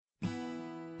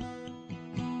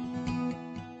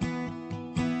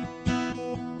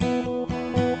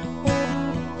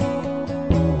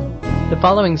The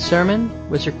following sermon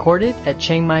was recorded at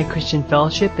Chiang Mai Christian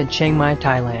Fellowship in Chiang Mai,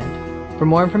 Thailand. For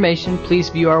more information, please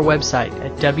view our website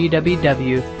at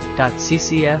www.ccfth.org.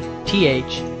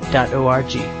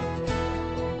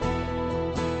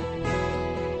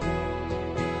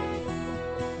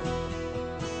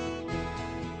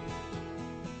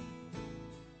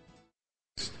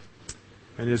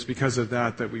 And it's because of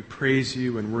that that we praise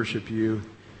you and worship you.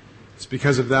 It's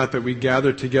because of that that we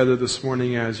gather together this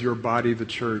morning as your body, the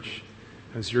church,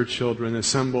 as your children,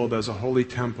 assembled as a holy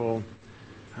temple,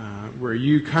 where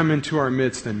you come into our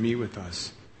midst and meet with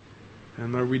us.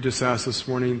 And Lord, we just ask this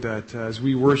morning that as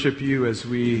we worship you, as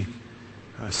we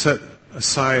set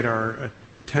aside our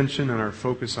attention and our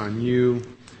focus on you,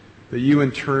 that you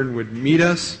in turn would meet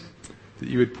us, that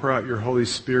you would pour out your Holy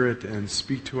Spirit and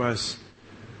speak to us.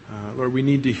 Lord, we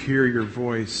need to hear your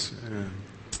voice.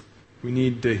 We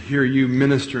need to hear you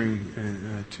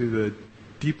ministering to the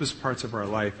deepest parts of our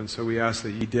life, and so we ask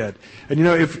that you did. And you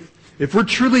know, if we're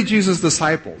truly Jesus'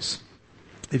 disciples,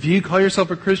 if you call yourself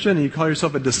a Christian and you call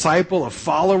yourself a disciple, a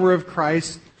follower of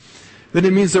Christ, then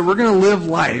it means that we're going to live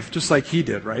life just like he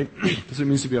did, right? That's what it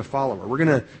means to be a follower. We're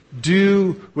going to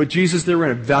do what Jesus did. We're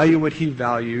going to value what he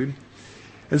valued.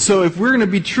 And so if we're going to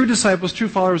be true disciples, true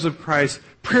followers of Christ,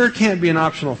 prayer can't be an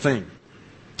optional thing.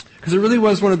 Because it really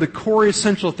was one of the core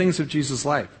essential things of Jesus'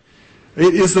 life.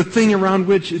 It is the thing around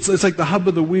which, it's like the hub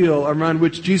of the wheel around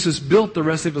which Jesus built the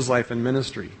rest of his life and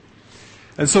ministry.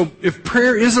 And so if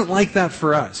prayer isn't like that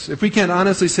for us, if we can't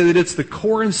honestly say that it's the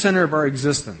core and center of our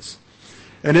existence,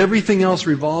 and everything else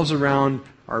revolves around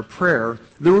our prayer,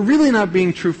 then we're really not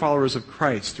being true followers of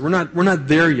Christ. We're not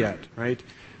there yet, right?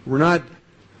 We're not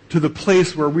to the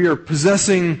place where we are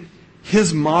possessing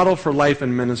his model for life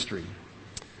and ministry.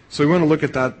 So we want to look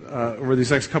at that over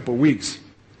these next couple of weeks.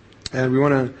 And we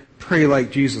want to pray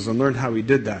like Jesus and learn how he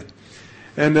did that.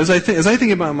 And as I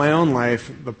think about my own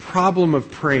life, the problem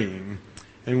of praying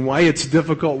and why it's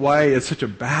difficult, why it's such a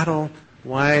battle,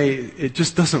 why it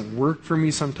just doesn't work for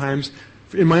me sometimes.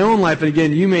 In my own life, and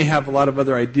again, you may have a lot of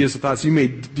other ideas and thoughts. You may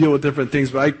deal with different things,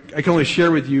 but I can only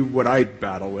share with you what I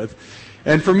battle with.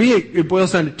 And for me, it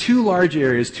boils down to two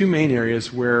main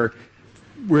areas where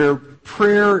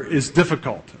prayer is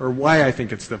difficult, or why I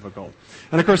think it's difficult.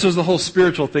 And of course, there's the whole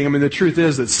spiritual thing. I mean, the truth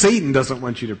is that Satan doesn't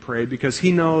want you to pray because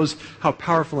he knows how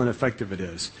powerful and effective it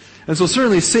is. And so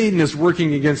certainly Satan is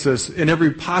working against us in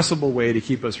every possible way to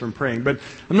keep us from praying. But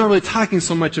I'm not really talking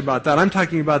so much about that. I'm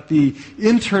talking about the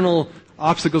internal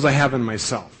obstacles I have in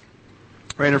myself.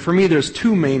 Right? And for me, there's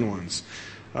two main ones.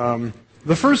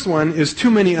 The first one is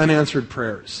too many unanswered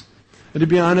prayers. And to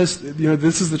be honest,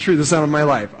 this is the truth. This is out of my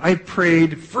life. I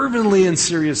prayed fervently and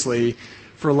seriously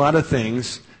for a lot of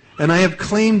things, and I have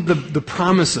claimed the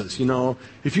promises.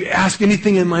 If you ask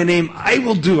anything in my name, I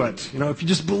will do it. If you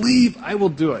just believe, I will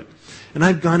do it. And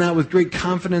I've gone out with great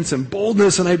confidence and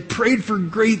boldness, and I prayed for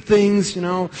great things,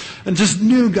 and just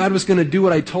knew God was going to do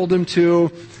what I told him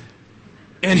to,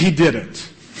 and he did it.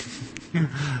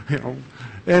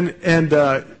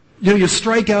 You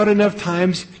strike out enough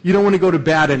times, you don't want to go to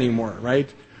bat anymore, right?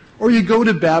 Or you go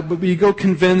to bat, but you go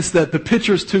convinced that the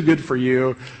pitcher's too good for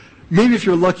you. Maybe if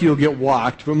you're lucky, you'll get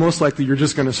walked, but most likely you're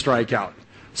just going to strike out.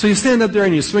 So you stand up there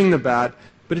and you swing the bat,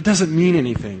 but it doesn't mean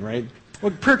anything, right?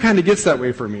 Well, prayer kind of gets that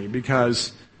way for me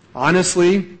because,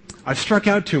 honestly, I've struck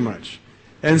out too much.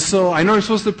 And so I know I'm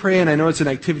supposed to pray, and I know it's an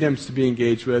activity I'm supposed to be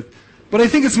engaged with, but I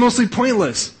think it's mostly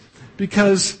pointless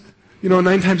because,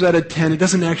 9 times out of 10, it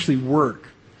doesn't actually work.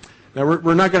 Now,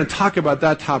 we're not going to talk about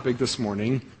that topic this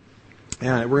morning,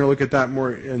 and we're going to look at that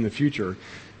more in the future,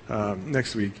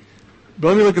 next week. But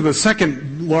let me look at the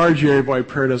second large area of why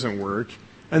prayer doesn't work,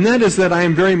 and that is that I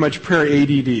am very much prayer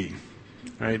ADD.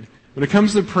 Right? When it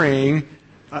comes to praying,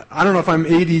 I don't know if I'm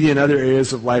ADD in other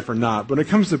areas of life or not, but when it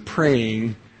comes to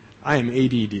praying, I am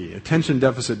ADD, attention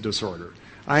deficit disorder.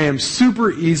 I am super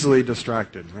easily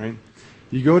distracted, right?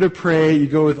 You go to pray, you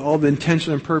go with all the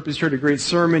intention and purpose. You heard a great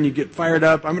sermon, you get fired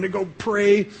up. I'm going to go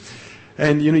pray.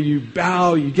 And, you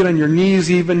bow, you get on your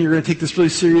knees even. You're going to take this really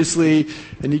seriously.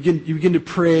 And you begin to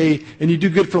pray. And you do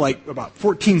good for like about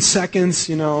 14 seconds,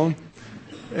 And,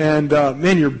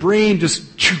 your brain just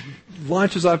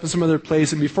launches off in some other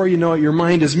place. And before you know it, your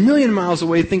mind is a million miles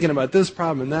away thinking about this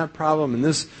problem and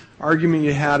this argument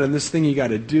you had and this thing you got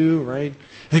to do, right?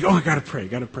 Like, I got to pray.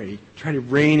 Try to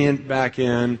rein it back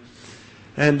in.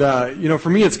 And, for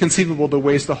me, it's conceivable to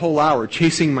waste a whole hour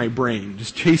chasing my brain,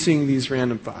 just chasing these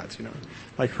random thoughts,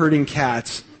 like herding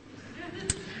cats.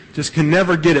 Just can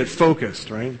never get it focused,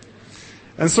 right?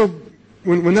 And so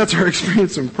when that's our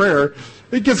experience in prayer,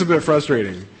 it gets a bit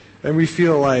frustrating. And we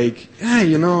feel like,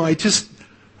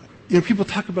 people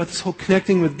talk about this whole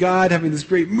connecting with God, having this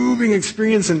great moving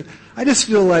experience, and I just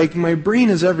feel like my brain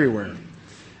is everywhere.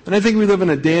 And I think we live in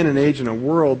a day and an age in a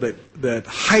world that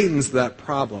heightens that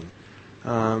problem.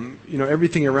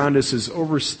 Everything around us is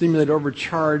overstimulated,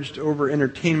 overcharged,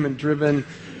 over-entertainment driven.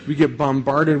 We get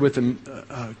bombarded with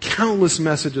countless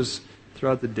messages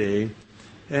throughout the day.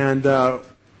 And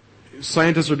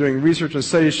scientists are doing research and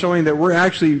studies showing that we're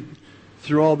actually,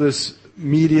 through all this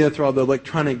media, through all the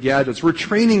electronic gadgets, we're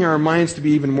training our minds to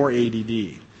be even more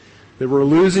ADD. That we're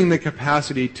losing the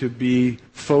capacity to be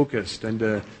focused and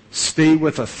to stay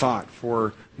with a thought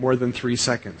for more than 3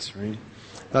 seconds, right?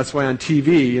 That's why on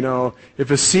TV,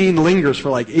 if a scene lingers for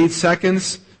like 8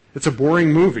 seconds, it's a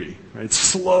boring movie, right? It's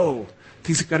slow.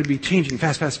 Things have got to be changing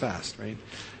fast, right?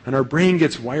 And our brain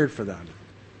gets wired for that.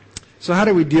 So how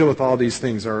do we deal with all these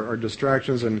things, our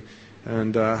distractions, and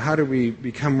how do we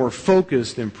become more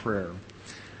focused in prayer?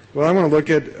 Well, I want to look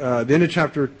at the end of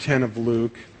chapter 10 of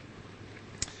Luke.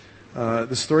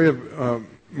 The story of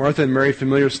Martha and Mary,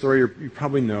 familiar story you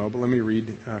probably know, but let me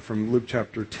read from Luke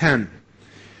chapter 10.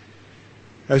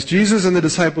 As Jesus and the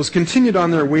disciples continued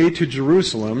on their way to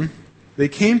Jerusalem, they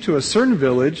came to a certain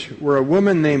village where a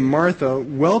woman named Martha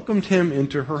welcomed him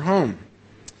into her home.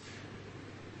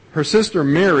 Her sister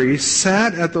Mary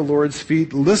sat at the Lord's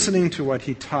feet listening to what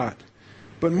he taught.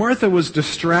 But Martha was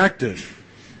distracted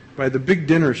by the big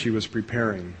dinner she was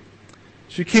preparing.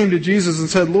 She came to Jesus and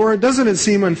said, "Lord, doesn't it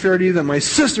seem unfair to you that my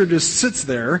sister just sits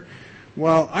there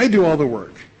while I do all the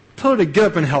work? Tell her to get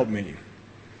up and help me."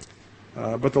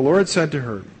 But the Lord said to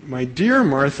her, "My dear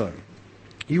Martha,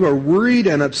 you are worried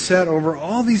and upset over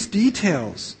all these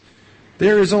details.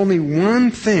 There is only one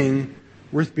thing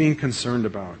worth being concerned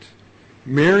about.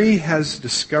 Mary has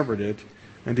discovered it,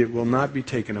 and it will not be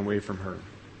taken away from her."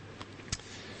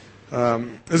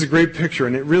 This is a great picture,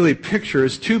 and it really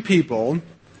pictures two people.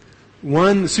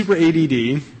 One, super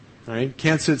ADD, right?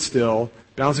 Can't sit still,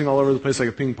 bouncing all over the place like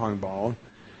a ping pong ball.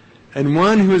 And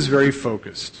one who is very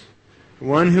focused.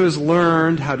 One who has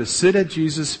learned how to sit at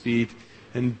Jesus' feet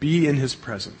and be in his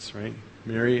presence, right?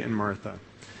 Mary and Martha.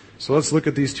 So let's look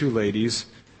at these two ladies,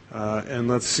 and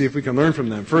let's see if we can learn from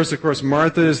them. First, of course,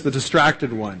 Martha is the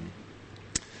distracted one.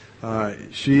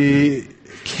 She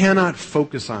cannot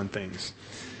focus on things.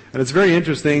 And it's very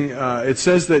interesting. It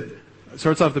says that, it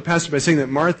starts off the passage by saying that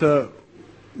Martha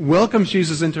welcomes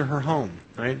Jesus into her home,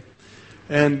 right?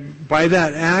 And by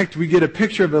that act, we get a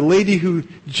picture of a lady who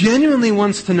genuinely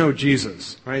wants to know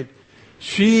Jesus, right?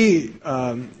 She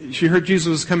heard Jesus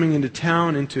was coming into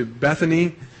town, into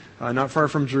Bethany, not far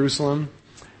from Jerusalem,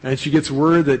 and she gets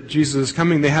word that Jesus is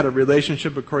coming. They had a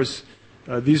relationship. Of course,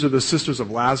 these are the sisters of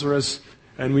Lazarus,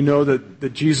 and we know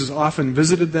that Jesus often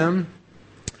visited them.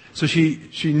 So she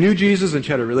knew Jesus, and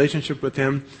she had a relationship with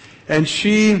him, and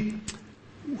she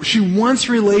wants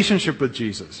relationship with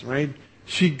Jesus, right?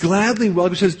 She gladly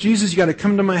welcomes, says, "Jesus, you got to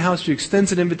come to my house." She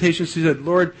extends an invitation. She said,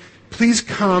 "Lord, please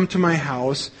come to my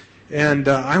house, and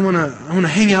I want to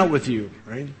hang out with you,"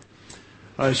 right?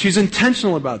 She's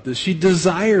intentional about this. She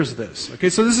desires this. Okay,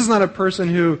 so this is not a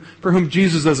person for whom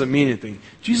Jesus doesn't mean anything.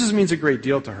 Jesus means a great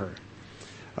deal to her,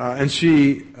 and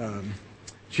she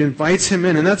invites him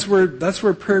in, and that's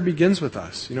where prayer begins with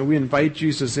us. We invite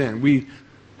Jesus in. We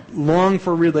long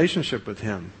for a relationship with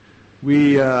him.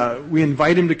 We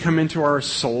invite him to come into our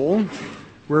soul,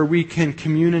 where we can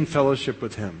commune in fellowship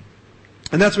with him,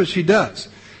 and that's what she does.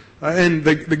 And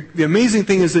the amazing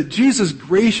thing is that Jesus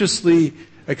graciously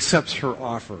accepts her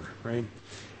offer, right?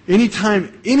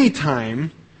 Anytime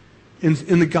in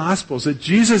the Gospels that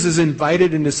Jesus is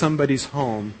invited into somebody's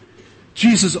home,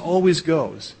 Jesus always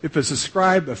goes. If it's a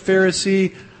scribe, a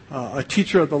Pharisee, a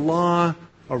teacher of the law,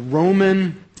 a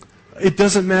Roman, it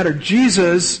doesn't matter.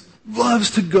 Jesus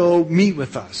loves to go meet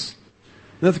with us.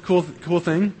 Isn't that the cool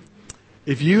thing?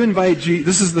 If you invite Jesus,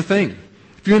 this is the thing.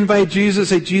 If you invite Jesus,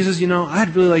 say, "Jesus,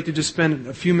 I'd really like to just spend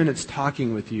a few minutes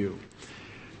talking with you."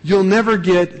 You'll never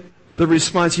get the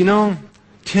response,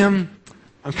 "Tim,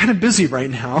 I'm kind of busy right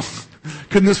now.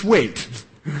 Couldn't this wait?"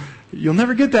 You'll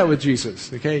never get that with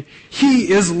Jesus, okay?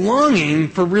 He is longing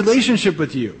for relationship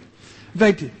with you. In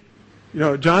fact,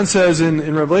 John says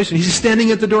in Revelation, he's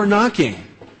standing at the door knocking.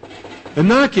 And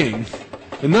knocking.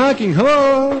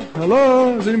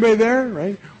 Hello, is anybody there,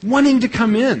 right? Wanting to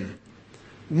come in.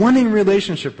 Wanting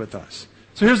relationship with us.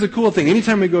 So here's the cool thing.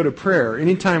 Anytime we go to prayer,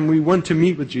 anytime we want to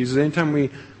meet with Jesus, anytime we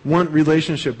want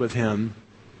relationship with him,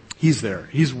 he's there.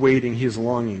 He's waiting. He's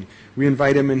longing. We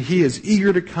invite him, and he is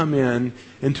eager to come in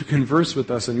and to converse with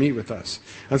us and meet with us.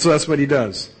 And so that's what he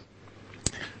does.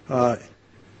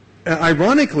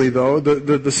 Ironically, though,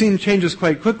 the scene changes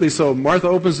quite quickly. So Martha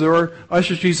opens the door,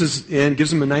 ushers Jesus in,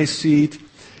 gives him a nice seat.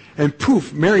 And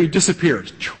poof, Mary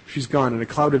disappears. She's gone in a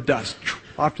cloud of dust,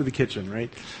 off to the kitchen,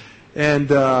 right? And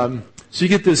so you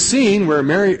get this scene where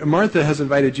Martha has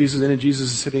invited Jesus in, and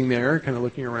Jesus is sitting there, kind of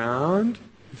looking around.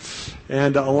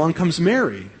 And along comes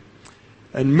Mary.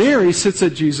 And Mary sits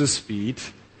at Jesus'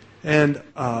 feet and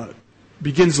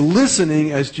begins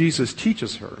listening as Jesus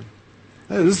teaches her.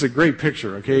 This is a great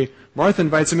picture, okay? Martha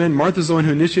invites him in. Martha's the one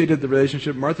who initiated the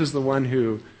relationship. Martha's the one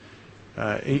who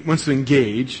wants to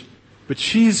engage. But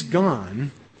she's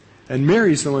gone, and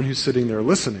Mary's the one who's sitting there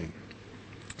listening.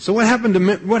 So what happened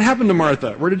to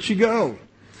Martha? Where did she go?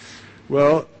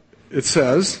 Well, it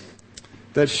says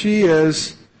that she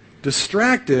is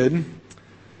distracted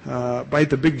by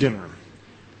the big dinner.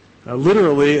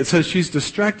 Literally, it says she's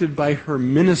distracted by her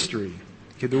ministry.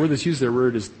 Okay, the word that's used there,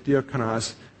 word is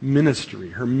diakonos, ministry.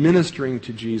 Her ministering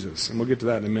to Jesus. And we'll get to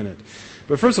that in a minute.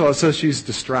 But first of all, it says she's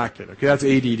distracted. Okay, that's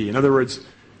ADD. In other words,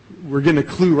 we're getting a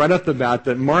clue right off the bat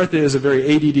that Martha is a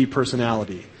very ADD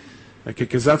personality. Okay,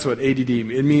 because that's what ADD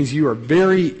means. It means you are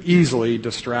very easily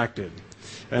distracted.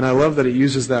 And I love that it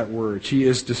uses that word. She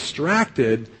is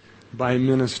distracted by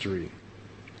ministry.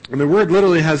 And the word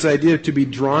literally has the idea of to be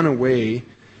drawn away,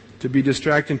 to be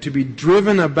distracted, to be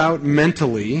driven about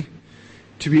mentally,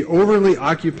 to be overly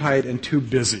occupied and too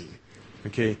busy.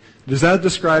 Okay, does that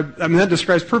describe? I mean, that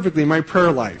describes perfectly my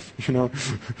prayer life.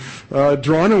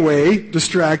 Drawn away,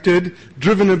 distracted,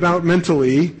 driven about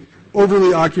mentally,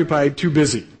 overly occupied, too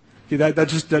busy. Okay, that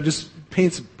just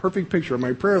paints a perfect picture of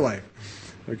my prayer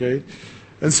life. Okay,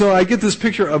 and so I get this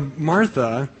picture of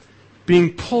Martha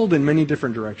being pulled in many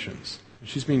different directions.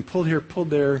 She's being pulled here,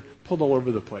 pulled there, pulled all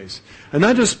over the place, and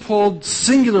not just pulled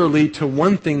singularly to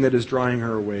one thing that is drawing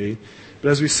her away, but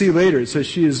as we see later, it says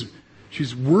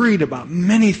she's worried about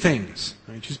many things.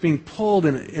 Right? She's being pulled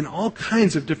in all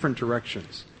kinds of different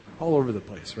directions, all over the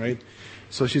place, right?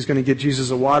 So she's going to get Jesus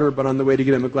a water, but on the way to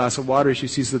get him a glass of water, she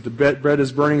sees that the bread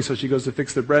is burning, so she goes to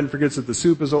fix the bread and forgets that the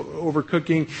soup is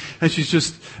overcooking,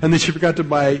 and then she forgot to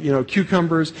buy,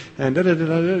 cucumbers, and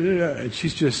and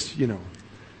she's just,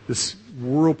 this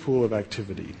whirlpool of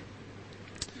activity.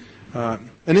 And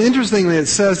interestingly, it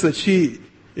says that she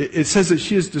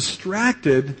is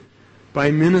distracted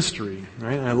by ministry,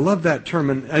 right? And I love that term,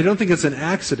 and I don't think it's an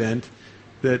accident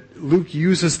that Luke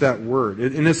uses that word.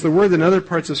 And it's the word that in other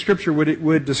parts of Scripture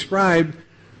would describe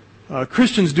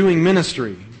Christians doing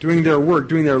ministry, doing their work,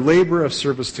 doing their labor of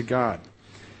service to God.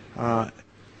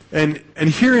 And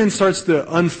herein starts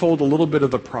to unfold a little bit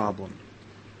of the problem,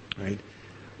 right?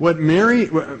 What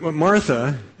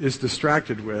Martha is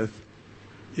distracted with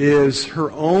is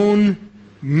her own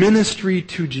ministry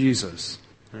to Jesus,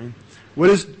 right? What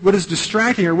is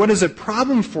distracting her, what is a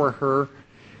problem for her,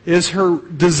 is her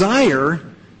desire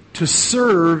to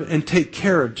serve and take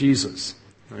care of Jesus,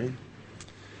 right?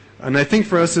 And I think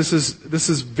for us this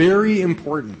is very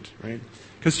important, right?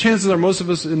 Because chances are most of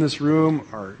us in this room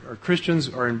are Christians,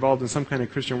 are involved in some kind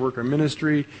of Christian work or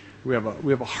ministry. We have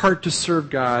a heart to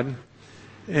serve God,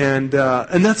 and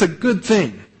that's a good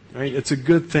thing, right? It's a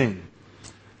good thing.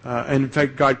 And in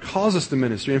fact, God calls us to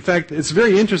ministry. In fact, it's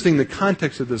very interesting the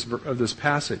context of this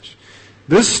passage.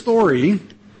 This story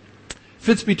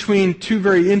fits between two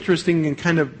very interesting and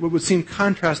kind of what would seem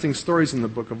contrasting stories in the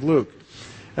book of Luke.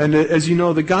 And as you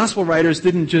know, the gospel writers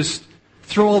didn't just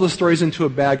throw all the stories into a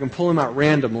bag and pull them out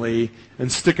randomly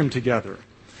and stick them together.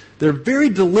 They're very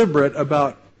deliberate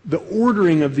about the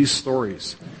ordering of these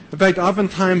stories. In fact,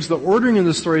 oftentimes the ordering of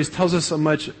the stories tells us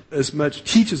as much,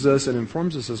 teaches us and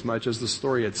informs us as much as the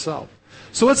story itself.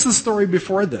 So what's the story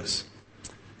before this?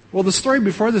 Well, the story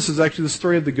before this is actually the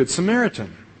story of the Good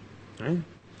Samaritan, right?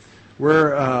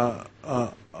 Where a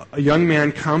young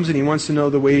man comes and he wants to know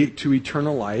the way to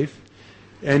eternal life.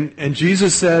 And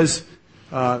Jesus says,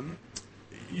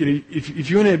 if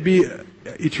you want to be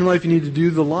eternal life, you need to do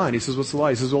the law. And he says, what's the law?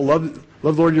 He says, well, love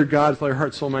the Lord your God with all your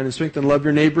heart, soul, mind, and strength, and love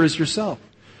your neighbor as yourself.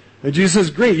 And Jesus says,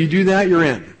 great, you do that, you're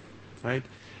in. Right?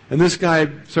 And this guy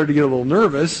started to get a little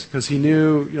nervous because he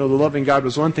knew, the loving God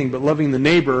was one thing, but loving the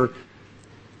neighbor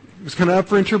was kind of up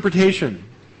for interpretation.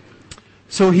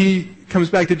 So he comes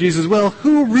back to Jesus, well,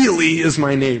 who really is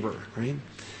my neighbor? Right?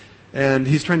 And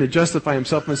he's trying to justify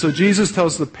himself. And so Jesus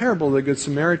tells the parable of the Good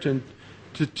Samaritan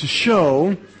to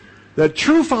show that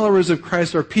true followers of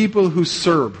Christ are people who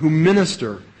serve, who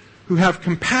minister, who have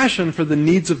compassion for the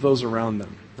needs of those around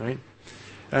them. Right?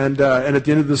 And at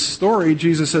the end of this story,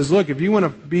 Jesus says, look, if you want to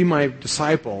be my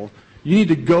disciple, you need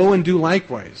to go and do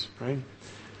likewise. Right?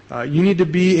 You need to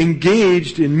be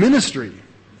engaged in ministry.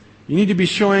 You need to be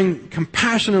showing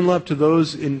compassion and love to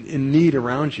those in need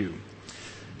around you.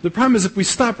 The problem is if we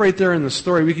stop right there in the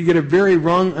story, we could get a very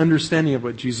wrong understanding of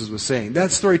what Jesus was saying.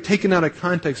 That story taken out of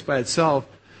context by itself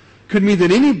could mean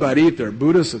that anybody, if they're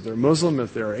Buddhist, if they're Muslim,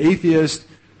 if they're atheist,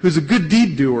 who's a good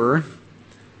deed doer,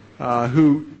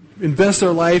 who invests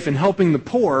their life in helping the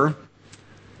poor,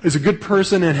 is a good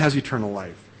person and has eternal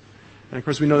life. And of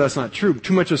course we know that's not true.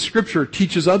 Too much of Scripture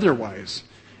teaches otherwise.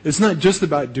 It's not just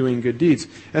about doing good deeds.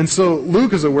 And so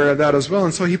Luke is aware of that as well.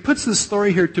 And so he puts this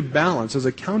story here to balance, as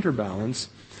a counterbalance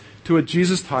to what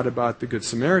Jesus taught about the Good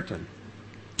Samaritan.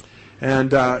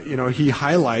 And, he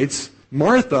highlights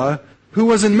Martha, who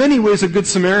was in many ways a Good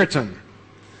Samaritan.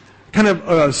 Kind of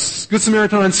a Good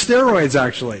Samaritan on steroids,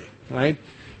 actually, right?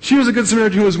 She was a Good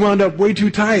Samaritan who was wound up way too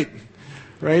tight,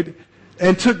 right?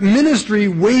 And took ministry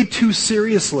way too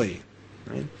seriously,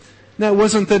 right? Now, it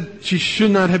wasn't that she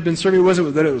should not have been serving. It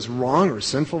wasn't that it was wrong or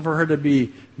sinful for her to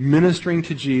be ministering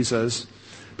to Jesus.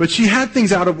 But she had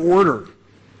things out of order.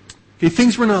 Okay,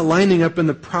 things were not lining up in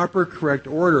the proper, correct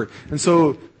order. And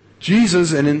so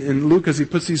Jesus, and in Luke, as he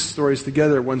puts these stories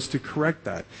together, wants to correct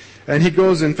that. And he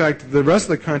goes, in fact, the rest of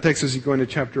the context as you go into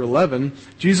chapter 11,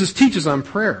 Jesus teaches on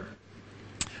prayer.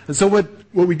 And so what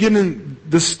we get in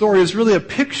this story is really a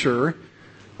picture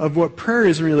of what prayer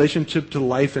is in relationship to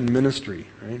life and ministry,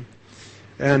 right?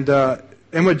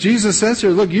 And what Jesus says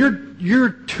here, look, you're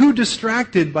too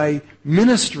distracted by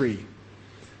ministry.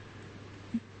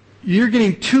 You're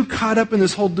getting too caught up in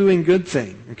this whole doing good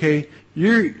thing, okay?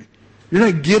 You're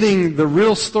not getting the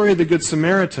real story of the Good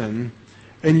Samaritan,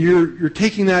 and you're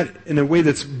taking that in a way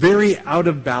that's very out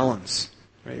of balance.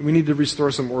 Right? We need to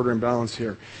restore some order and balance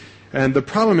here. And the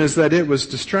problem is that it was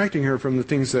distracting her from the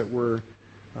things that were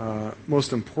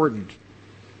most important.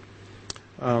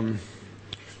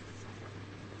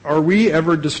 Are we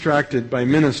ever distracted by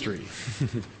ministry?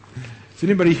 Is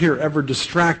anybody here ever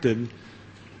distracted,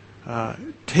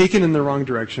 taken in the wrong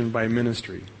direction by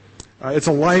ministry? It's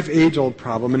a life, age-old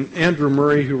problem. And Andrew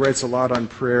Murray, who writes a lot on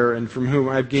prayer and from whom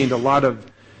I've gained a lot of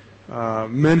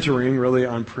mentoring, really,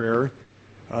 on prayer,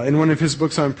 in one of his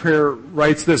books on prayer,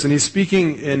 writes this. And he's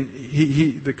speaking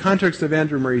in the context of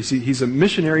Andrew Murray. He's a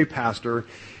missionary pastor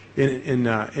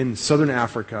in southern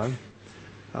Africa.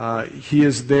 He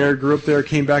is there, grew up there,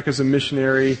 came back as a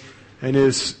missionary, and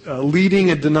is leading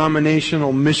a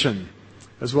denominational mission,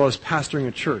 as well as pastoring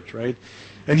a church, right?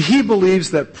 And he believes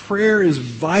that prayer is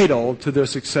vital to their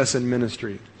success in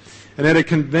ministry. And at a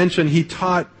convention, he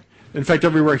taught, in fact,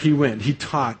 everywhere he went, he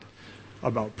taught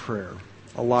about prayer,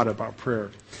 a lot about prayer.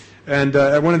 And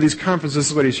at one of these conferences, this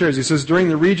is what he shares. He says, during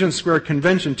the Regent Square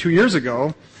Convention 2 years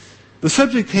ago, the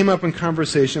subject came up in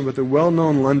conversation with a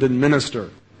well-known London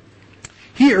minister.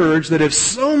 He urged that if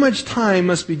so much time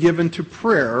must be given to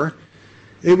prayer,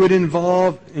 it would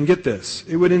involve, and get this,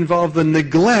 it would involve the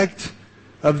neglect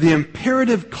of the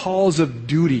imperative calls of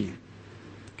duty.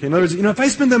 Okay, in other words, if I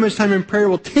spend that much time in prayer, it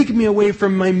will take me away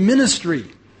from my ministry.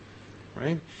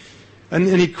 Right? And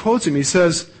he quotes him. He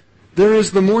says, there is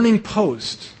the Morning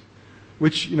Post,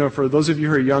 which, for those of you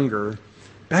who are younger,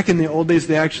 back in the old days,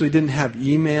 they actually didn't have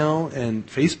email and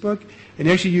Facebook, and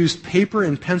they actually used paper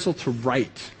and pencil to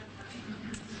write.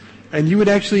 And you would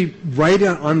actually write it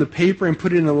on the paper and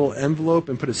put it in a little envelope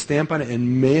and put a stamp on it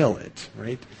and mail it,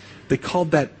 right? They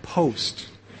called that post.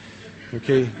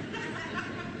 Okay?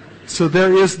 So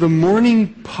there is the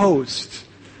Morning Post.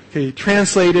 Okay,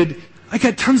 translated, I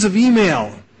got tons of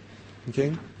email.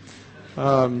 Okay?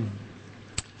 And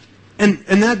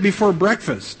that before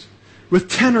breakfast, with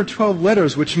 10 or 12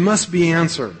 letters which must be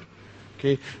answered.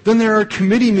 Okay? Then there are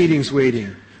committee meetings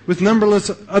waiting, with numberless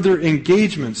other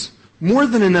engagements, more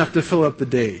than enough to fill up the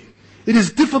day. It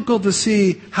is difficult to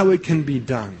see how it can be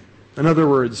done. In other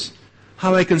words,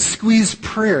 how I can squeeze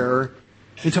prayer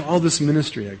into all this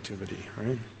ministry activity,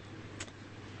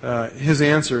 right? His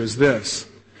answer is this.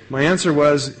 My answer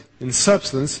was, in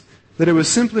substance, that it was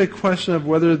simply a question of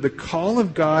whether the call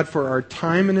of God for our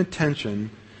time and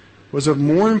attention was of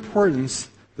more importance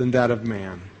than that of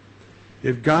man.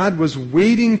 If God was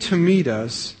waiting to meet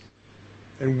us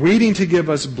and waiting to give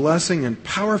us blessing and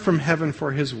power from heaven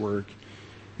for His work,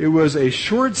 it was a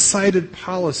short-sighted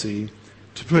policy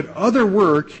to put other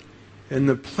work in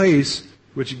the place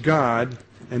which God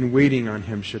and waiting on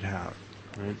Him should have.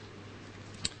 Right?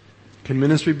 Can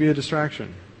ministry be a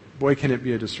distraction? Boy, can it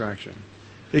be a distraction.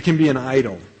 It can be an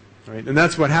idol. Right? And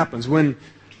that's what happens.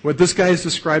 What this guy is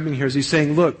describing here is he's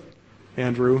saying, look,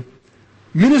 Andrew,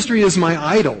 ministry is my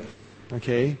idol.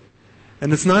 Okay?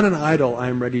 And it's not an idol I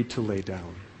am ready to lay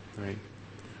down. Right?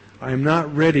 I am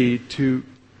not ready to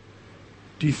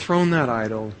dethrone that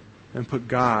idol and put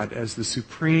God as the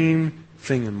supreme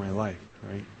thing in my life.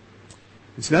 Right?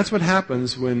 And so that's what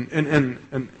happens when,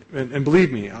 and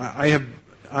believe me,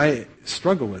 I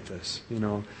struggle with this.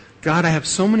 God, I have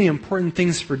so many important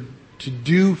things to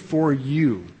do for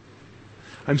you.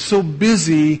 I'm so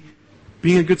busy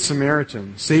being a good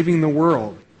Samaritan, saving the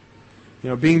world,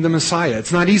 being the Messiah.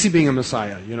 It's not easy being a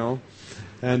Messiah,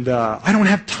 And I don't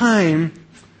have time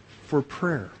for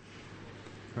prayer,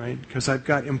 right? Because I've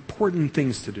got important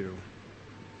things to do.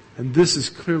 And this is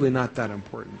clearly not that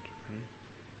important.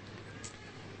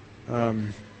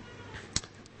 Right?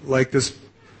 Like this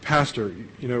pastor,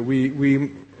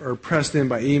 we are pressed in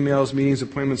by emails, meetings,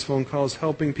 appointments, phone calls,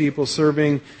 helping people,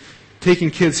 serving,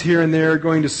 taking kids here and there,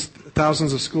 going to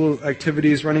thousands of school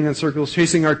activities, running in circles,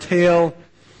 chasing our tail.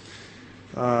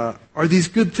 Are these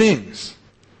good things?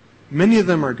 Many of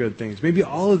them are good things. Maybe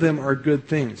all of them are good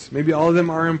things. Maybe all of them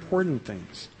are important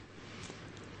things.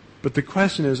 But the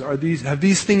question is, have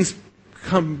these things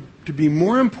come to be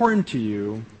more important to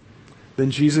you than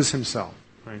Jesus himself?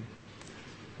 Right?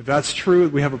 If that's true,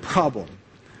 we have a problem.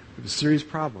 We have a serious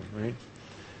problem, right?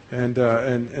 And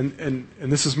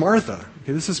this is Martha.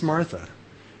 Okay, this is Martha.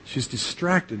 She's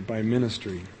distracted by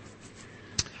ministry.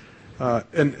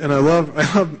 And I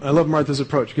love Martha's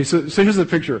approach. Okay, so here's the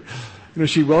picture.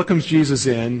 She welcomes Jesus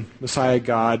in, Messiah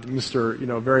God, Mr.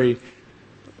 Very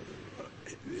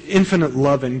infinite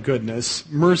love and goodness,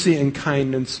 mercy and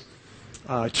kindness,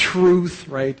 truth,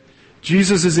 right?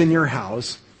 Jesus is in your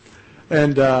house.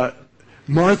 And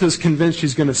Martha's convinced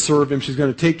she's going to serve him. She's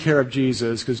going to take care of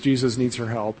Jesus because Jesus needs her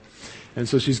help. And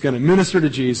so she's going to minister to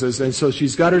Jesus. And so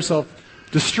she's got herself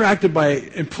distracted by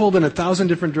and pulled in 1,000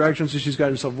 different directions. So she's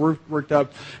got herself worked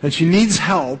up. And she needs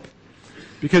help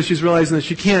because she's realizing that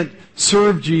she can't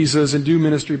serve Jesus and do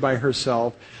ministry by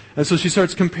herself. And so she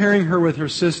starts comparing her with her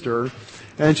sister.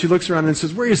 And she looks around and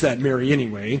says, "Where is that Mary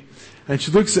anyway?" And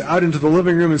she looks out into the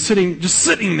living room and just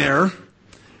sitting there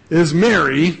is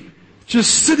Mary,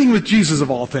 just sitting with Jesus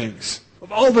of all things,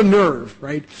 of all the nerve,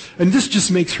 right? And this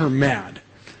just makes her mad.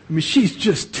 I mean, she's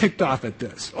just ticked off at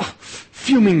this. Oh,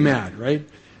 fuming mad, right?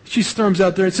 She storms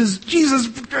out there and says, "Jesus,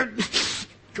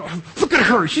 look at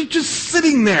her. She's just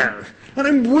sitting there. And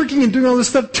I'm working and doing all this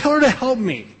stuff. Tell her to help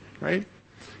me," right?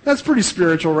 That's pretty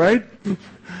spiritual, right?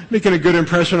 Making a good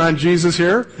impression on Jesus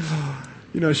here.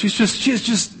 She's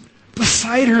just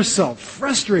beside herself,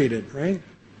 frustrated, right?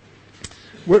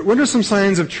 What are some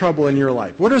signs of trouble in your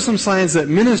life? What are some signs that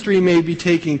ministry may be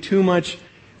taking too much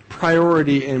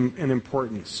priority and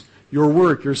importance? Your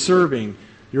work, your serving,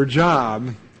 your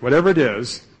job, whatever it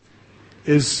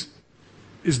is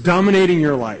dominating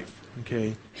your life,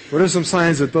 okay? What are some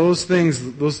signs that those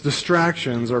things, those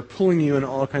distractions, are pulling you in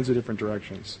all kinds of different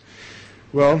directions?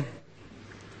 Well,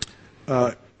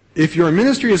 if your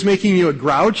ministry is making you a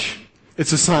grouch,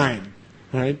 it's a sign,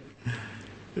 right?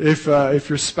 If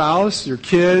your spouse, your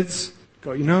kids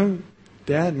go,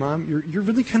 Dad, Mom, you're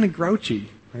really kind of grouchy,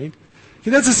 right?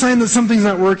 Okay, that's a sign that something's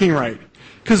not working right.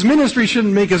 Because ministry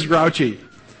shouldn't make us grouchy.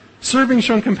 Serving,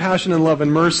 showing compassion and love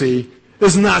and mercy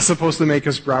is not supposed to make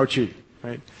us grouchy,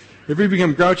 right? If we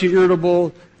become grouchy,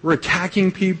 irritable, we're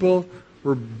attacking people,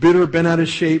 we're bitter, bent out of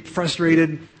shape,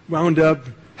 frustrated, wound up,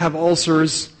 have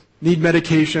ulcers, need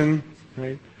medication,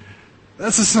 right?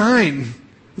 That's a sign.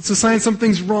 It's a sign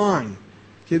something's wrong.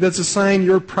 Okay, that's a sign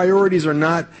your priorities are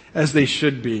not as they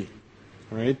should be,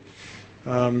 right?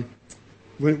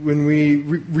 When we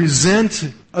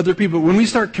resent other people, when we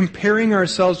start comparing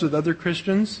ourselves with other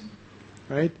Christians,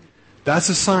 right? That's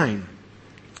a sign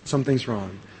something's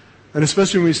wrong. And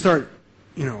especially when we start,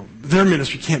 their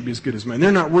ministry can't be as good as mine.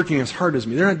 They're not working as hard as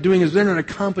me. They're not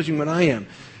accomplishing what I am.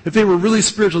 If they were really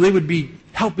spiritual, they would be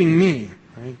helping me,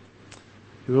 right?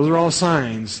 Those are all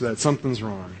signs that something's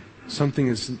wrong. Something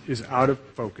is out of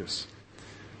focus.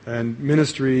 And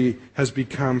ministry has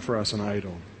become for us an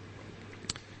idol.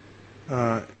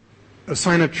 A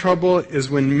sign of trouble is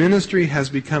when ministry has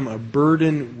become a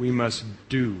burden we must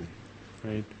do,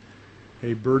 right?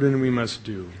 A burden we must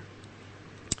do.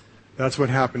 That's what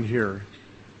happened here.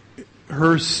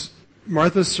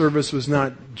 Martha's service was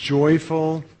not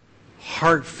joyful,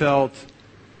 heartfelt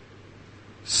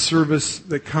service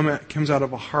that comes out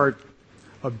of a heart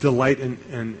of delight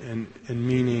and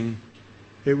meaning.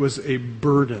 It was a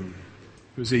burden.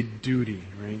 It was a duty,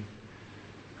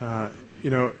 right?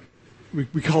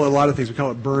 We call it a lot of things. We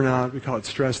call it burnout. We call it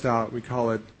stressed out. We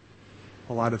call it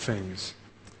a lot of things.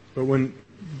 But when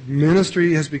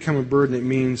ministry has become a burden, it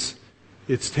means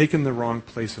it's taken the wrong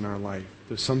place in our life.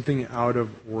 There's something out of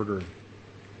order.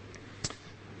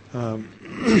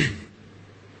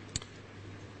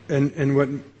 And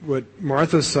what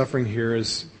Martha's suffering here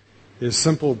is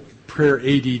simple prayer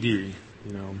ADD.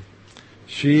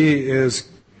 She has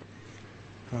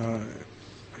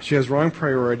wrong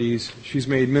priorities. She's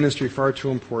made ministry far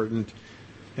too important,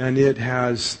 and it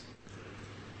has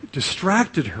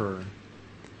distracted her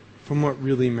from what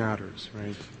really matters,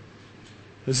 right?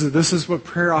 This is what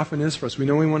prayer often is for us. We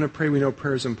know we want to pray. We know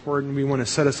prayer is important. We want to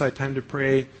set aside time to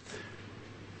pray.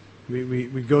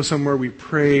 We go somewhere, we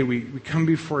pray, we come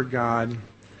before God.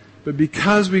 But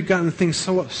because we've gotten things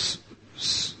so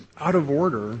out of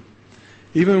order,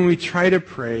 even when we try to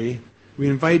pray, we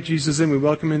invite Jesus in, we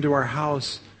welcome him into our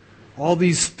house, all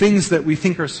these things that we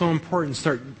think are so important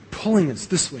start pulling us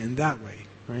this way and that way,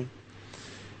 right?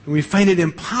 And we find it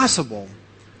impossible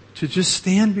to just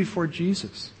stand before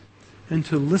Jesus and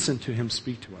to listen to him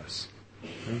speak to us.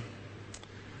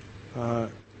 Right?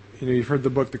 You've heard the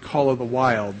book, The Call of the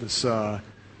Wild, this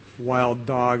wild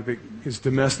dog that is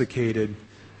domesticated,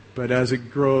 but as it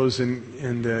grows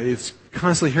and it's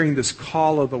constantly hearing this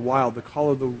call of the wild, the call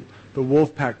of the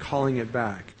wolf pack calling it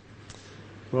back.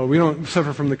 Well, we don't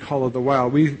suffer from the call of the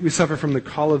wild. We suffer from the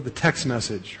call of the text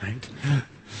message, right?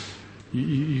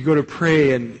 You go to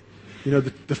pray and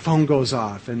the phone goes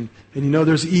off and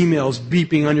there's emails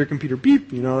beeping on your computer.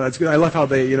 Beep, that's good. I love how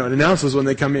they, it announces when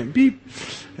they come in. Beep.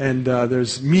 And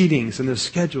there's meetings and there's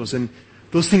schedules and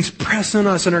those things press on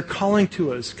us and are calling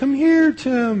to us. Come here,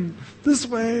 Tim. This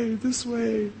way.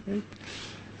 Right?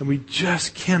 And we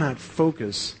just cannot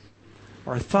focus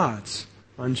our thoughts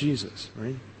on Jesus,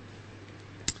 right?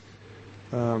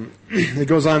 It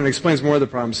goes on and explains more of the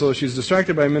problem. So she's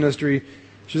distracted by ministry.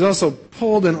 She's also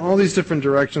pulled in all these different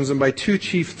directions and by two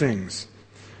chief things.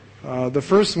 The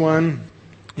first one,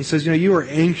 he says, you are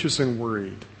anxious and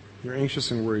worried. You're anxious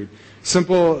and worried.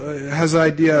 Simple has the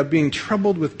idea of being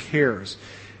troubled with cares.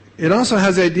 It also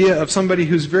has the idea of somebody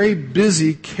who's very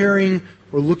busy caring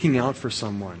or looking out for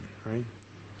someone,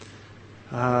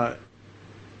 right?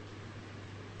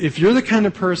 If you're the kind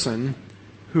of person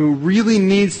who really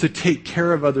needs to take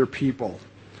care of other people,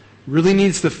 really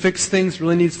needs to fix things,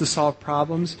 really needs to solve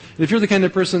problems, and if you're the kind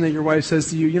of person that your wife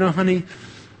says to you, honey,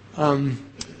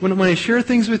 when I share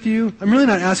things with you, I'm really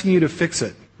not asking you to fix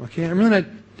it, okay? I'm really not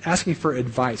asking for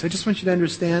advice. I just want you to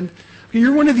understand, okay,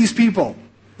 you're one of these people.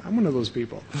 I'm one of those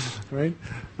people, right?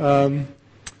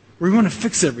 We want to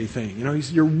fix everything.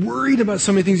 You're worried about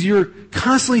so many things. You're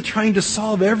constantly trying to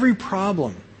solve every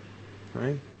problem,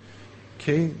 right?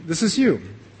 Okay, this is you.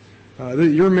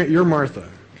 You're Martha.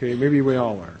 Okay, maybe we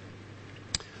all are.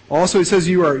 Also, it says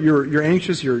you're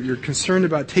anxious. You're concerned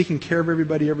about taking care of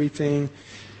everybody, everything.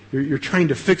 You're trying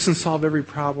to fix and solve every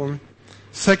problem.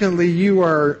 Secondly, you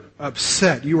are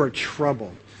upset. You are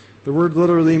troubled. The word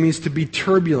literally means to be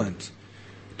turbulent,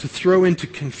 to throw into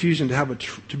confusion,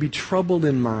 to be troubled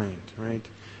in mind, right?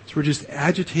 So we're just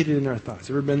agitated in our thoughts.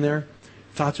 Ever been there?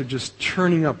 Thoughts are just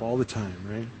churning up all the time,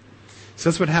 right? So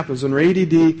that's what happens. When we're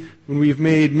ADD, when we've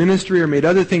made ministry or made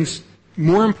other things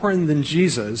more important than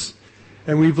Jesus,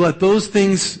 and we've let those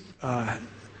things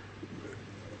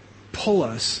pull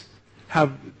us,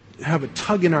 have a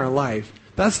tug in our life,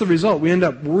 that's the result. We end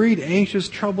up worried, anxious,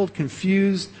 troubled,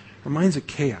 confused. Our mind's a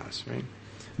chaos, right?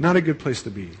 Not a good place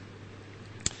to be.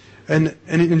 And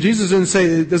Jesus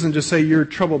doesn't just say you're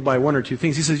troubled by one or two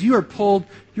things. He says you are pulled,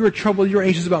 you are troubled, you're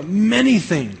anxious about many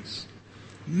things.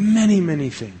 Many,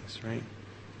 many things, right?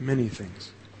 Many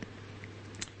things.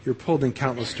 You're pulled in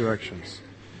countless directions.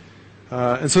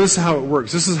 And so this is how it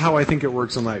works. This is how I think it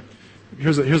works in life.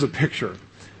 Here's a picture.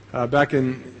 Back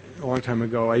in a long time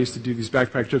ago, I used to do these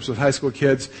backpack trips with high school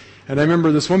kids, and I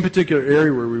remember this one particular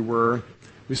area where we were.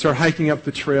 We started hiking up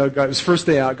the trail. It was first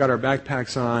day out, got our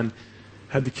backpacks on,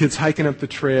 had the kids hiking up the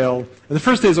trail. And the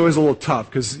first day is always a little tough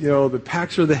because, the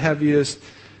packs are the heaviest.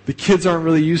 The kids aren't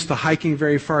really used to hiking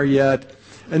very far yet.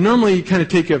 And normally you kind of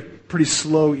take a pretty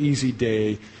slow, easy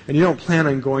day, and you don't plan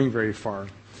on going very far.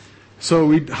 So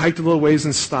we hiked a little ways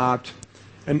and stopped.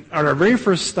 And at our very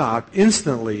first stop,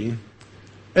 instantly,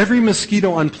 every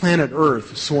mosquito on planet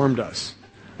Earth swarmed us.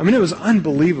 I mean, it was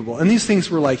unbelievable. And these things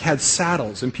were had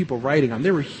saddles and people riding on them.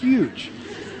 They were huge.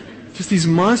 Just these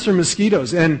monster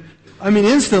mosquitoes. And,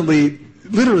 instantly,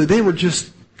 literally, they were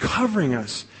just covering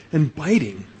us and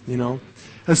biting,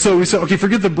 And so we said, okay,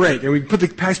 forget the break. And we put the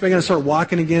packs back on and started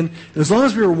walking again. And as long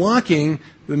as we were walking,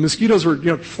 the mosquitoes were,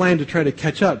 flying to try to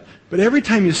catch up. But every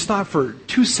time you stopped for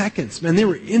 2 seconds, man, they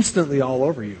were instantly all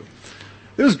over you.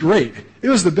 It was great. It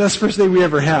was the best first day we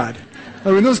ever had.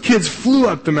 Those kids flew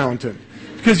up the mountain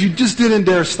because you just didn't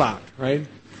dare stop, right?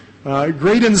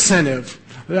 Great incentive.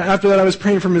 After that, I was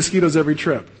praying for mosquitoes every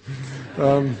trip.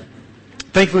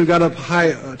 Thankfully, we got up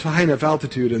to high enough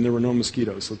altitude and there were no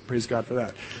mosquitoes, so praise God for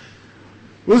that.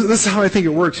 Well, this is how I think it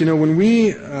works. When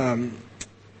we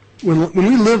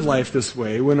live life this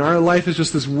way, when our life is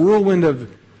just this whirlwind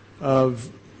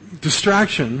of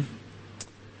distraction,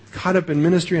 caught up in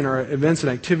ministry and our events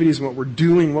and activities and what we're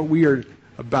doing, what we are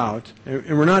about,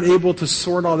 and we're not able to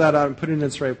sort all that out and put it in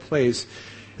its right place,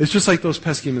 It's just like those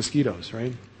pesky mosquitoes,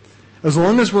 right? As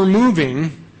long as we're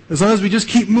moving, as long as we just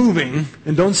keep moving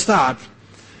and don't stop,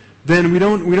 then we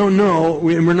don't know,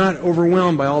 and we're not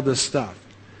overwhelmed by all this stuff.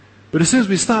 But as soon as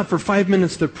we stop for 5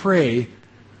 minutes to pray,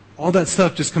 all that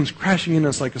stuff just comes crashing in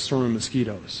us like a storm of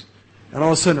mosquitoes. And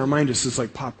all of a sudden our mind just is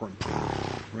like popcorn,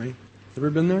 right?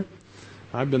 Ever been there?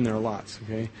 I've been there lots,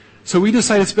 okay? So we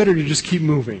decide it's better to just keep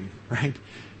moving, right?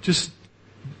 Just,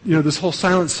 this whole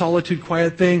silent solitude,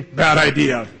 quiet thing, bad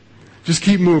idea. Just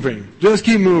keep moving. Just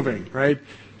keep moving, right?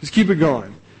 Just keep it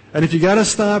going. And if you got to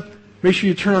stop, make sure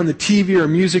you turn on the TV or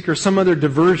music or some other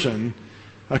diversion,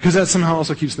 because that somehow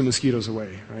also keeps the mosquitoes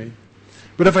away, right?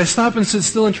 But if I stop and sit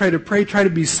still and try to pray, try to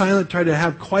be silent, try to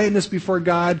have quietness before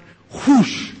God,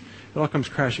 whoosh, it all comes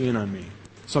crashing in on me.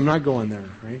 So I'm not going there,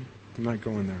 right? I'm not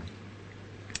going there.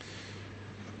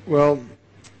 Well,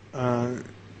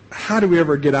 how do we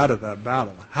ever get out of that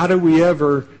battle? How do we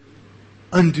ever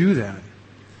undo that?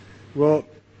 Well,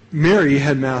 Mary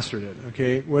had mastered it,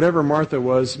 okay? Whatever Martha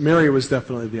was, Mary was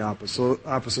definitely the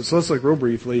opposite. So let's look real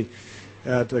briefly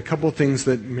at a couple things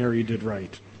that Mary did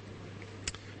right.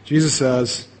 Jesus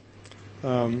says,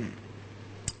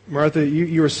 Martha,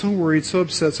 you are so worried, so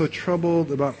upset, so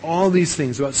troubled about all these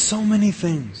things, about so many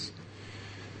things.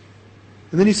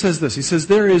 And then he says this. He says,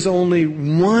 there is only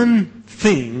one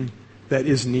thing that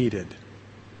is needed.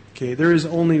 Okay, there is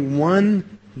only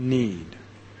one need.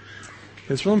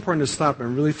 It's real important to stop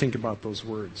and really think about those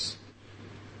words.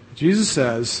 Jesus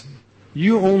says,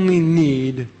 you only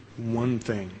need one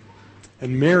thing.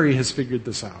 And Mary has figured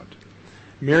this out.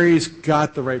 Mary's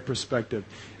got the right perspective.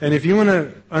 And if you want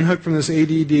to unhook from this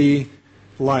ADD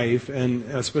life, and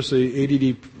especially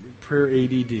ADD, prayer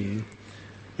ADD,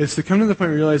 it's to come to the point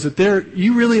where you realize that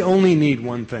you really only need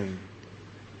one thing.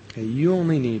 Okay, you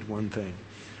only need one thing.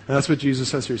 And that's what Jesus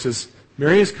says here. He says,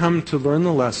 Mary has come to learn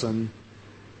the lesson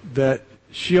that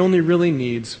she only really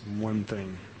needs one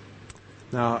thing.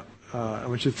 Now, I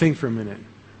want you to think for a minute.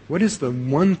 What is the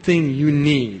one thing you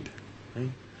need? Right?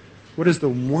 What is the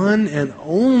one and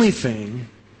only thing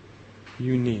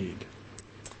you need?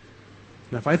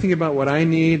 Now, if I think about what I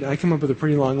need, I come up with a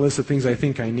pretty long list of things I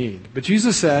think I need. But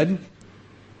Jesus said,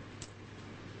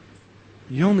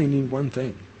 you only need one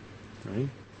thing, right?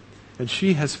 And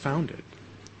she has found it.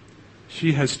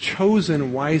 She has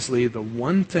chosen wisely the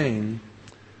one thing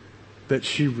that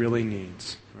she really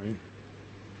needs,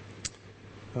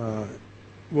 right?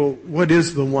 Well, what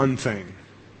is the one thing?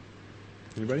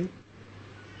 Anybody?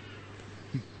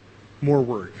 More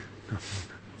work.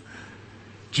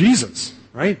 Jesus,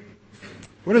 right?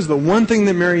 What is the one thing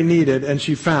that Mary needed and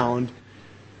she found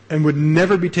and would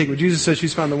never be taken? Jesus says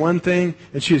she's found the one thing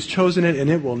and she has chosen it and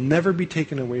it will never be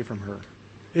taken away from her.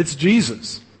 It's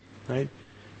Jesus, right?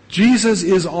 Jesus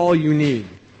is all you need.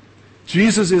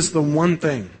 Jesus is the one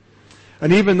thing.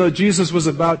 And even though Jesus he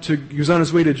was on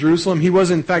his way to Jerusalem, he was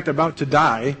in fact about to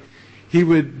die. He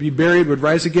would be buried, would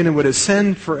rise again, and would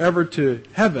ascend forever to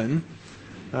heaven,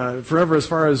 forever as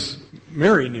far as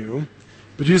Mary knew.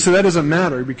 But Jesus said that doesn't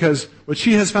matter because what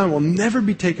she has found will never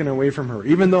be taken away from her.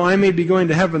 Even though I may be going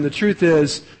to heaven, the truth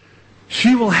is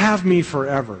she will have me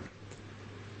forever.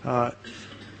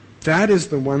 That is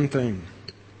the one thing.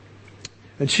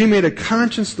 And she made a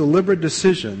conscious, deliberate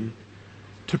decision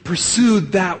to pursue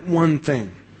that one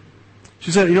thing. She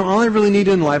said, all I really need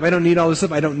in life, I don't need all this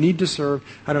stuff. I don't need to serve.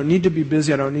 I don't need to be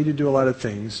busy. I don't need to do a lot of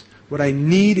things. What I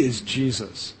need is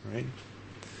Jesus, right?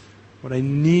 What I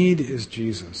need is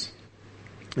Jesus.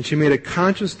 And she made a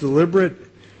conscious, deliberate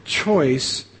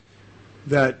choice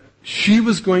that she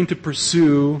was going to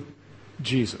pursue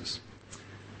Jesus.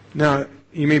 Now,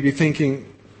 you may be thinking,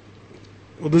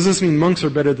 well, does this mean monks are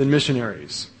better than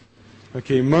missionaries?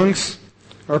 Okay, monks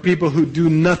are people who do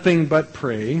nothing but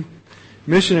pray.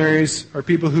 Missionaries are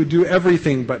people who do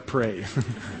everything but pray.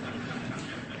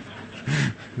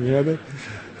 You have it?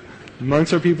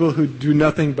 Monks are people who do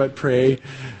nothing but pray.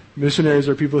 Missionaries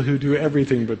are people who do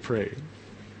everything but pray.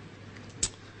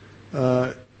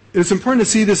 It's important to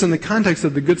see this in the context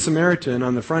of the Good Samaritan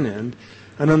on the front end.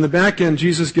 And on the back end,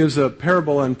 Jesus gives a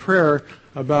parable on prayer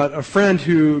about a friend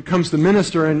who comes to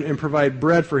minister and provide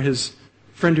bread for his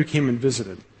friend who came and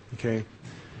visited. Okay?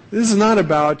 This is not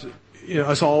about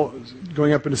us all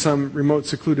going up into some remote,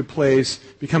 secluded place,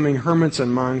 becoming hermits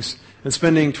and monks, and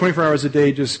spending 24 hours a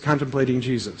day just contemplating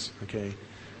Jesus. Okay?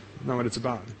 Not what it's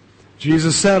about.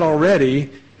 Jesus said already,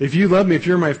 if you love me, if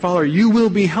you're my follower, you will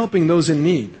be helping those in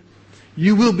need.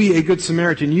 You will be a good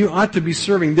Samaritan. You ought to be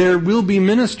serving. There will be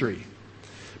ministry.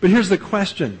 But here's the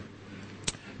question.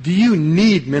 Do you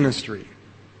need ministry?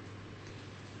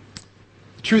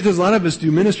 The truth is, a lot of us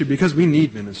do ministry because we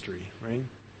need ministry, right?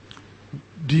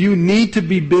 Do you need to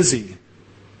be busy?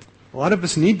 A lot of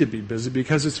us need to be busy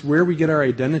because it's where we get our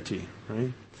identity,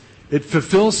 right? It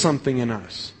fulfills something in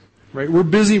us, right? We're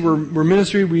busy, we're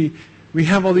ministry, we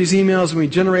have all these emails and we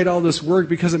generate all this work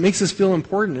because it makes us feel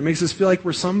important. It makes us feel like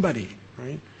we're somebody,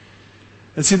 right?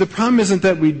 And see, the problem isn't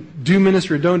that we do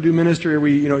ministry or don't do ministry, or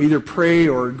we either pray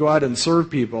or go out and serve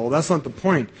people. That's not the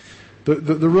point.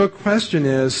 The real question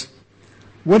is,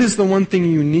 what is the one thing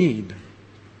you need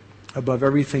above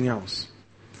everything else?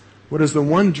 What is the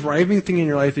one driving thing in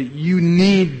your life that you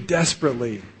need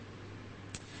desperately?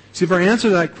 See, if our answer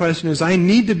to that question is, I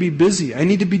need to be busy, I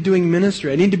need to be doing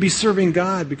ministry, I need to be serving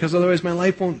God, because otherwise my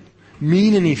life won't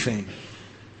mean anything,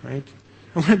 right?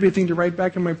 I want everything to write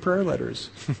back in my prayer letters.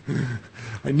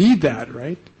 I need that,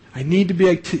 right? I need to be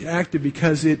active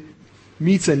because it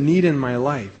meets a need in my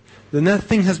life. Then that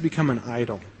thing has become an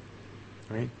idol,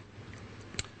 right?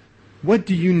 What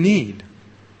do you need?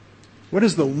 What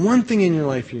is the one thing in your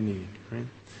life you need, right?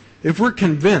 If we're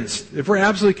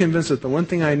absolutely convinced that the one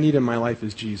thing I need in my life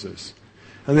is Jesus,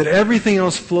 and that everything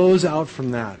else flows out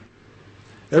from that,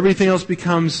 everything else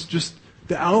becomes just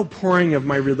the outpouring of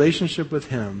my relationship with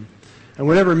Him, and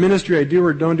whatever ministry I do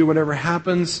or don't do, whatever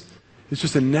happens, it's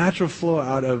just a natural flow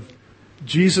out of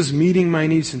Jesus meeting my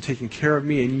needs and taking care of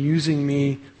me and using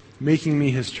me, making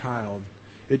me His child.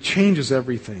 It changes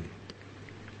everything.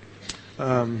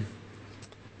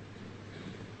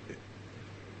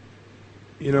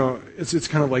 It's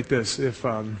kind of like this.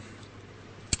 And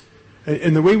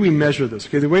the way we measure this,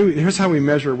 okay, here's how we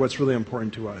measure what's really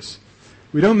important to us.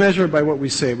 We don't measure it by what we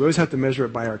say. We always have to measure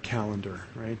it by our calendar,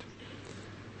 right?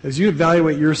 As you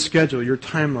evaluate your schedule, your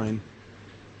timeline,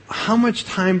 how much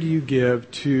time do you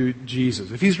give to Jesus?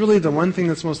 If He's really the one thing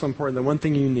that's most important, the one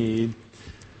thing you need,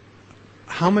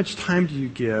 how much time do you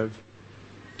give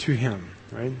to Him,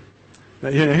 right? Now,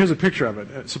 here's a picture of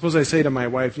it. Suppose I say to my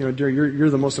wife, dear,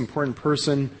 you're the most important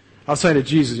person outside of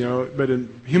Jesus, but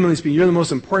humanly speaking, you're the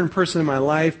most important person in my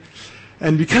life.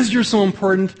 And because you're so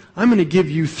important, I'm going to give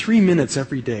you 3 minutes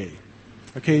every day.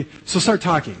 Okay? So start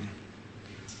talking.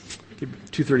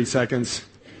 2:30 seconds,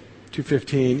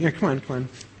 2:15. Yeah, come on.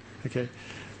 Okay?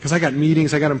 Because I got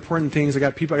meetings, I got important things, I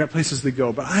got people, I got places to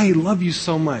go. But I love you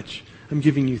so much, I'm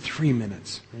giving you 3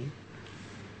 minutes. Right?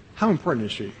 How important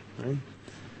is she? Right?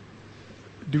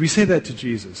 Do we say that to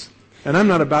Jesus? And I'm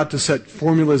not about to set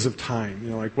formulas of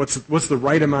time, like what's the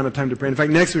right amount of time to pray. In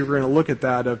fact, next week we're going to look at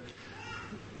that, of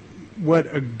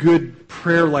what a good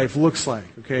prayer life looks like,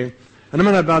 okay? And I'm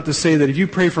not about to say that if you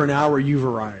pray for an hour, you've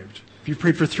arrived. If you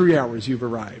pray for 3 hours, you've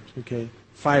arrived, okay?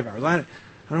 5 hours. I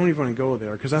don't even want to go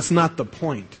there, because that's not the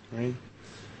point, right?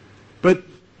 But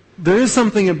there is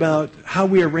something about how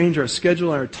we arrange our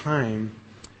schedule, our time.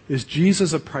 Is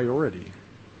Jesus a priority?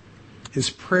 Is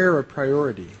prayer a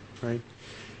priority, right?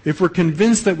 If we're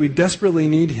convinced that we desperately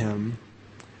need Him,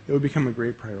 it would become a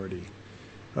great priority.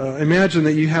 Imagine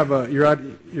that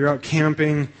you're out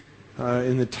camping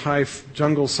in the Thai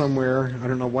jungle somewhere. I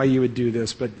don't know why you would do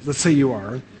this, but let's say you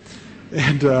are.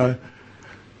 And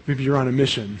maybe you're on a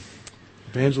mission,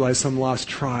 evangelize some lost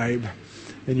tribe,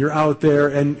 and you're out there,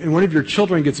 and one of your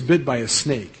children gets bit by a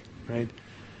snake, right?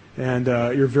 And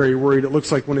you're very worried. It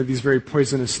looks like one of these very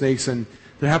poisonous snakes, and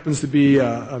there happens to be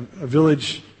a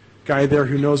village guy there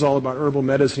who knows all about herbal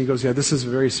medicine. He goes, yeah, this is a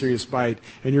very serious bite,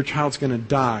 and your child's going to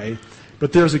die.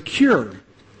 But there's a cure.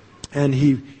 And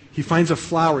he finds a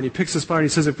flower, and he picks this flower, and he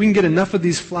says, if we can get enough of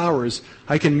these flowers,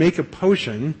 I can make a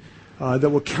potion that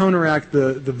will counteract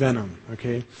the venom.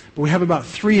 Okay? But we have about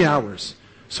 3 hours.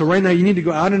 So right now you need to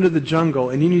go out into the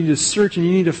jungle, and you need to search, and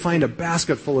you need to find a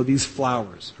basket full of these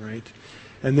flowers. Right?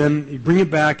 And then you bring it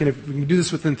back, and if we can do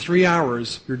this within 3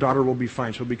 hours, your daughter will be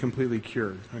fine. She'll be completely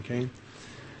cured. Okay?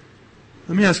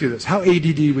 Let me ask you this. How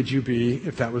ADD would you be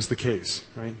if that was the case?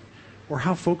 Right? Or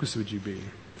how focused would you be?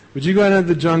 Would you go out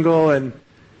into the jungle and,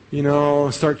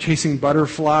 start chasing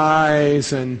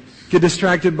butterflies and get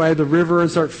distracted by the river and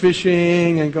start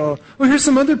fishing and go, oh, here's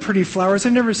some other pretty flowers.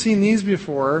 I've never seen these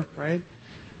before, right?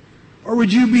 Or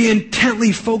would you be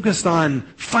intently focused on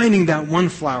finding that one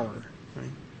flower?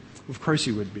 Of course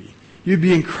you would be. You'd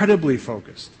be incredibly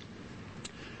focused.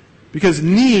 Because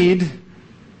need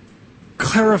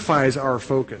clarifies our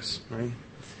focus, right?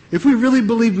 If we really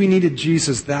believed we needed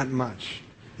Jesus that much,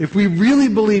 if we really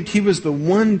believed He was the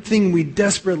one thing we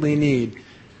desperately need,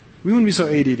 we wouldn't be so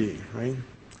ADD, right?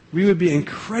 We would be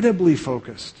incredibly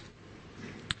focused.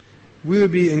 We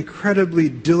would be incredibly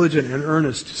diligent and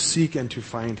earnest to seek and to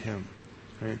find Him,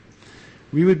 right?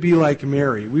 We would be like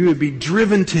Mary. We would be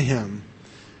driven to Him.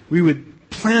 We would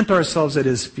plant ourselves at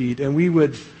His feet, and we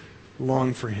would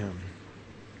long for Him.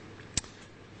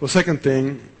 Well, second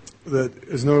thing that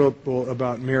is notable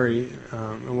about Mary,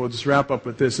 and we'll just wrap up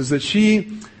with this, is that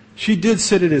she she did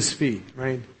sit at his feet,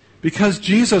 right? Because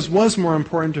Jesus was more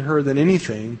important to her than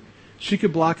anything, she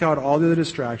could block out all the other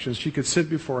distractions. She could sit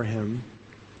before him.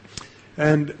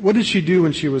 And what did she do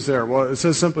when she was there? Well, it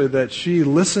says simply that she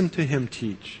listened to him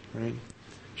teach, right?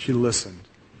 She listened.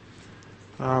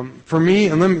 For me,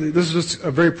 and this is just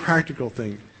a very practical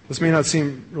thing. This may not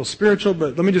seem real spiritual,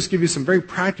 but let me just give you some very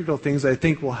practical things that I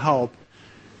think will help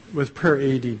with prayer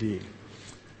ADD.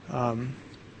 And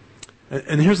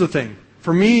here's the thing.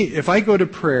 For me, if I go to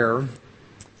prayer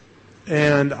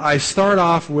and I start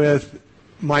off with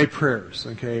my prayers,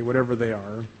 okay, whatever they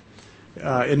are,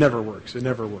 it never works. It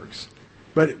never works.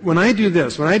 But when I do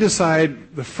this, when I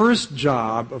decide the first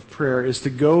job of prayer is to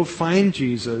go find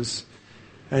Jesus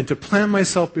and to plant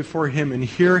myself before him and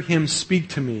hear him speak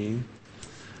to me,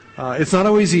 it's not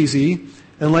always easy.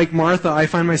 And like Martha, I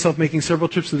find myself making several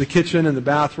trips to the kitchen and the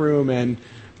bathroom and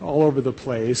all over the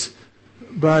place.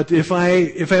 But if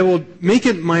I will make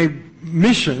it my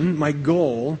mission, my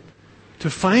goal, to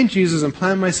find Jesus and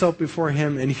plant myself before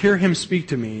him and hear him speak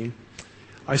to me,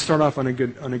 I start off on a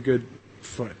good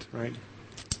foot, right?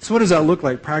 So what does that look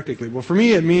like practically? Well, for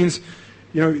me, it means,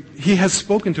 he has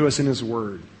spoken to us in his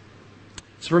word.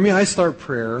 So for me, I start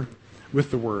prayer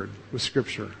with the word, with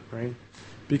Scripture, right?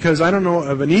 Because I don't know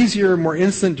of an easier, more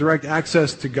instant, direct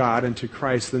access to God and to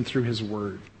Christ than through his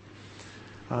word.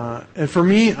 And for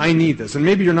me, I need this. And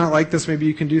maybe you're not like this. Maybe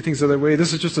you can do things the other way.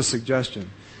 This is just a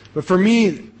suggestion. But for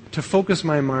me, to focus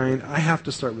my mind, I have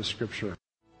to start with Scripture.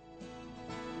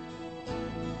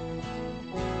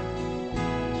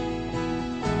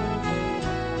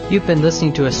 You've been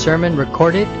listening to a sermon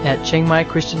recorded at Chiang Mai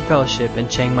Christian Fellowship in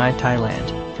Chiang Mai,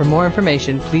 Thailand. For more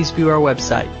information, please view our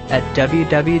website at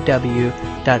www.ccfth.org.